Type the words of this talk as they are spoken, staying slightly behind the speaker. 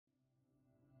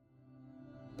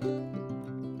Hey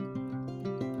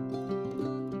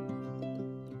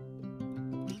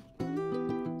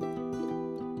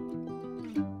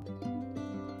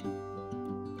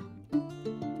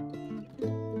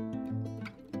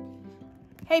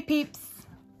peeps,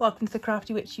 welcome to the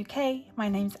Crafty Witch UK. My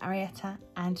name's Arietta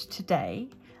and today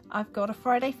I've got a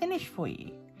Friday finish for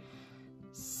you.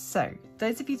 So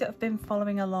those of you that have been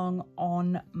following along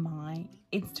on my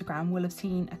Instagram will have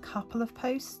seen a couple of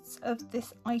posts of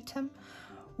this item.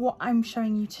 What I'm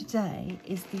showing you today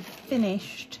is the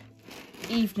finished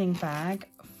evening bag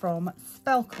from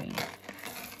Spell Queen.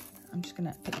 I'm just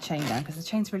going to put the chain down because the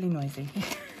chain's really noisy.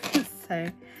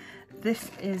 So this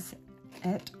is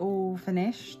it all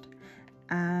finished,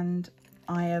 and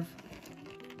I have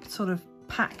sort of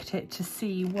packed it to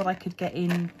see what I could get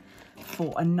in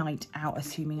for a night out,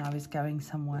 assuming I was going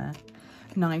somewhere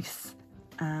nice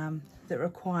that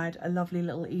required a lovely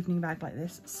little evening bag like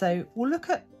this. So we'll look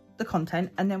at the content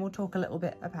and then we'll talk a little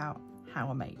bit about how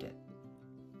I made it.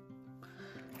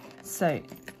 So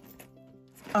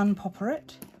unpopper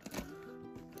it,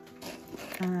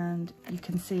 and you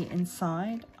can see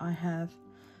inside I have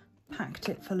packed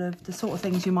it full of the sort of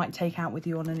things you might take out with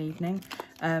you on an evening.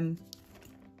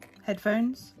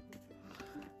 Headphones,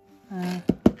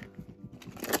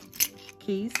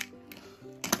 keys,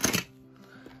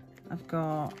 I've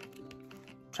got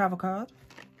travel card,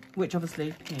 which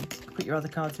obviously you know, put your other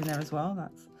cards in there as well.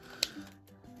 That's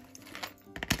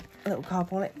a little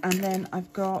card wallet, and then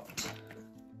I've got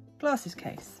glasses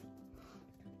case.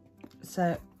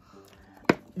 So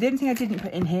the only thing I didn't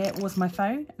put in here was my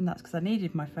phone, and that's because I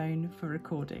needed my phone for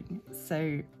recording.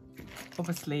 So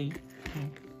obviously,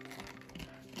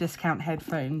 discount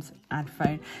headphones and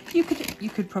phone. You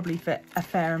could probably fit a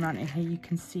fair amount in here. You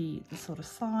can see the sort of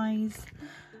size.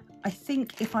 I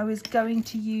think if I was going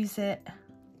to use it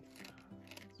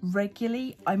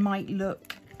regularly, I might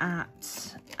look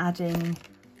at adding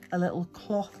a little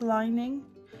cloth lining,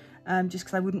 just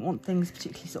because I wouldn't want things,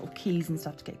 particularly sort of keys and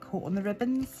stuff, to get caught on the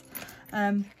ribbons.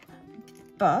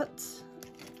 But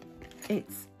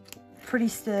it's pretty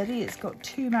sturdy. It's got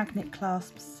 2 magnet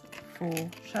clasps for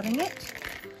shutting it.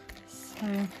 So,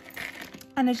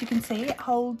 and as you can see, it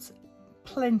holds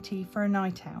plenty for a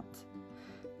night out.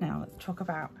 Now let's talk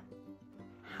about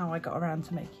how I got around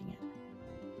to making it.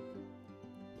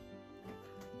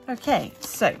 Okay,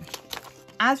 so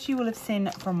as you will have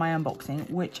seen from my unboxing,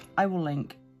 which I will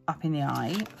link up in the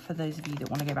eye for those of you that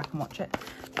want to go back and watch it,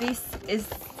 this is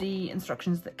the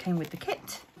instructions that came with the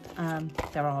kit.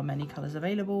 There are many colours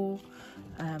available.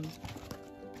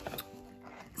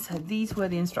 So these were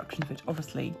the instructions, which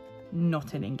obviously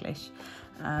not in English,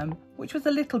 which was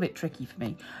a little bit tricky for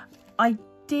me. I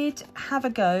did have a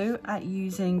go at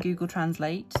using Google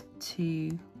Translate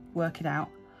to work it out,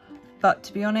 but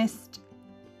to be honest,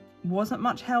 wasn't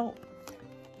much help.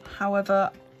 However,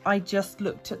 I just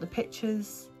looked at the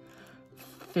pictures,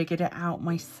 figured it out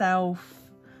myself,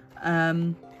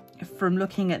 from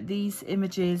looking at these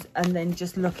images and then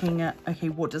just looking at, okay,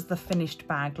 what does the finished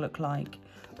bag look like?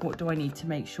 What do I need to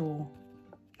make sure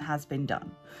has been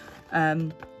done?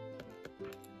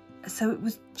 So it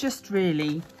was just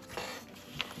really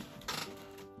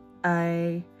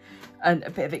a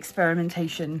bit of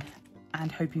experimentation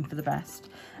and hoping for the best.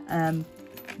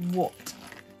 What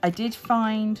I did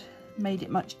find made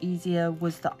it much easier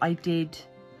was that I did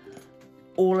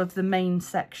all of the main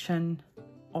section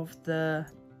of the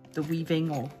weaving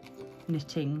or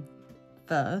knitting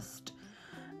first,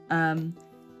 and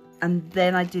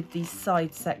then I did these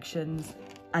side sections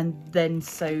and then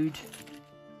sewed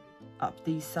up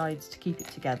these sides to keep it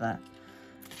together,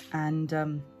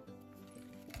 and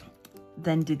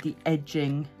then did the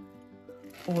edging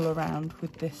all around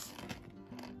with this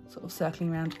sort of circling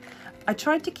around. I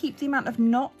tried to keep the amount of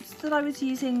knots that I was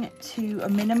using to a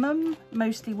minimum,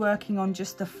 mostly working on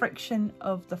just the friction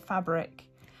of the fabric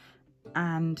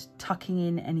and tucking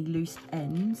in any loose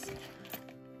ends.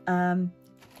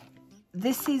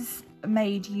 This is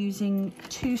made using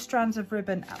 2 strands of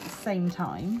ribbon at the same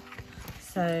time.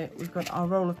 So we've got our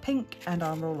roll of pink and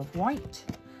our roll of white,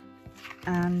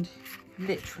 and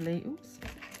literally, oops,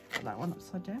 got that one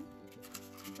upside down.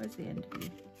 Where's the end of you?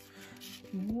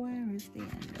 Where is the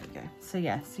end? There we go. So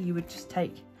yeah, so you would just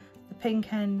take the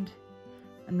pink end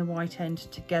and the white end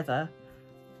together,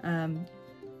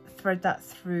 thread that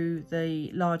through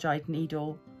the large-eyed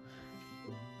needle,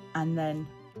 and then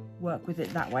work with it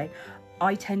that way.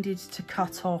 I tended to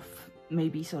cut off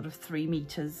maybe sort of 3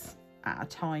 meters at a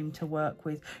time to work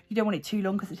with. You don't want it too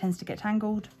long because it tends to get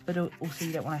tangled, but also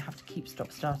you don't want to have to keep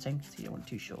stop starting, so you don't want it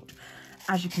too short.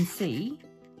 As you can see,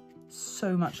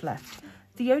 so much left.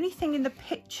 The only thing in the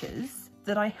pictures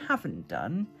that I haven't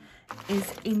done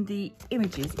is in the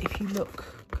images. If you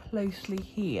look closely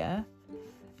here,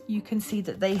 you can see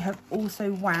that they have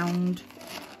also wound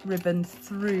ribbon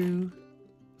through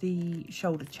the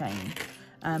shoulder chain.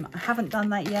 I haven't done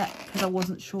that yet because I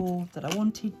wasn't sure that I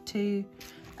wanted to,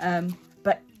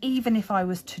 but even if I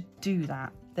was to do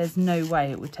that, there's no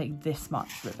way it would take this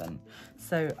much ribbon.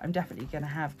 So I'm definitely going to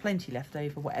have plenty left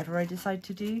over, whatever I decide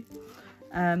to do.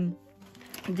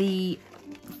 The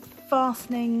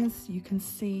fastenings, you can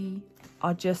see,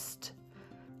 are just,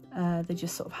 they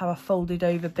just sort of have a folded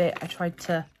over bit. I tried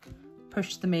to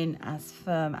push them in as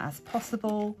firm as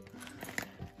possible,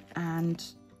 and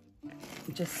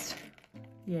just,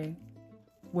 you know,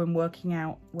 when working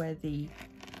out where the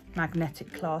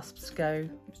magnetic clasps go,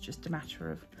 it's just a matter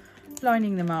of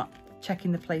lining them up,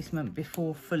 checking the placement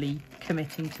before fully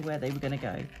committing to where they were going to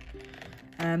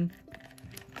go.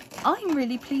 I'm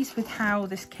really pleased with how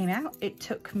this came out. It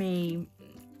took me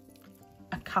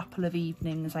a couple of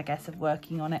evenings, I guess, of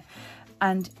working on it,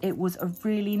 and it was a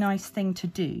really nice thing to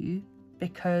do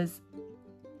because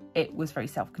it was very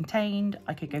self-contained.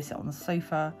 I could go sit on the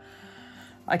sofa.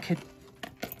 I could,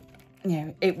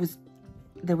 you know,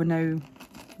 there were no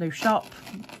sharp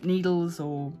needles,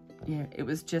 or, you know, it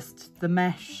was just the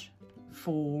mesh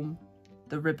form,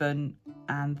 the ribbon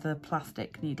and the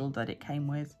plastic needle that it came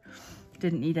with.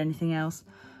 Didn't need anything else.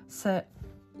 So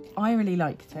I really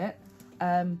liked it.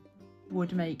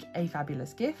 Would make a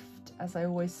fabulous gift. As I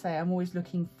always say, I'm always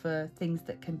looking for things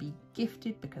that can be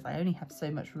gifted because I only have so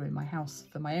much room in my house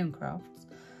for my own crafts.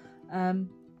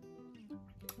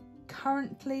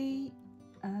 Currently,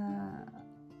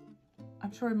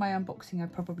 I'm sure in my unboxing I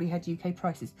probably had UK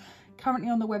prices. Currently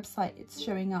on the website it's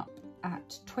showing up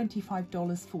at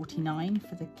 $25.49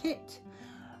 for the kit,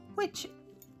 which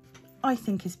I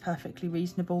think is perfectly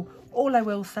reasonable. All I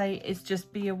will say is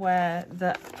just be aware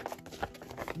that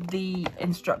the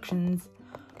instructions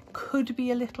could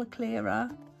be a little clearer.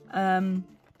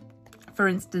 For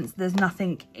instance, there's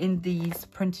nothing in these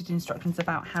printed instructions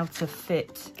about how to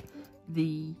fit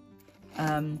the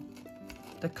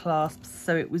clasps,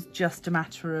 so it was just a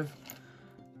matter of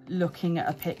looking at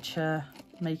a picture,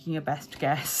 making a best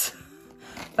guess.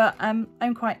 But I'm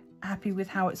quite happy with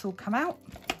how it's all come out,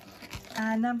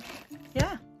 and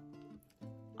yeah,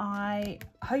 I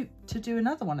hope to do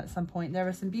another one at some point. There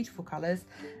are some beautiful colours.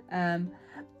 I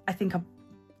think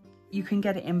you can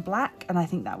get it in black, and I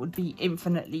think that would be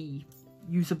infinitely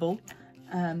usable.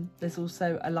 There's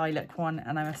also a lilac one,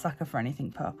 and I'm a sucker for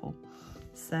anything purple.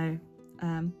 So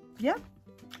yeah,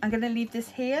 I'm going to leave this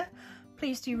here.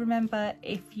 Please do remember,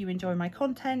 if you enjoy my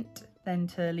content, then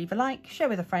to leave a like, share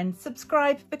with a friend,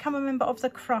 subscribe, become a member of the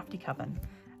Crafty Coven,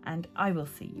 and I will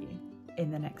see you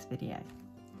in the next video.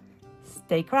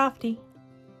 Stay crafty.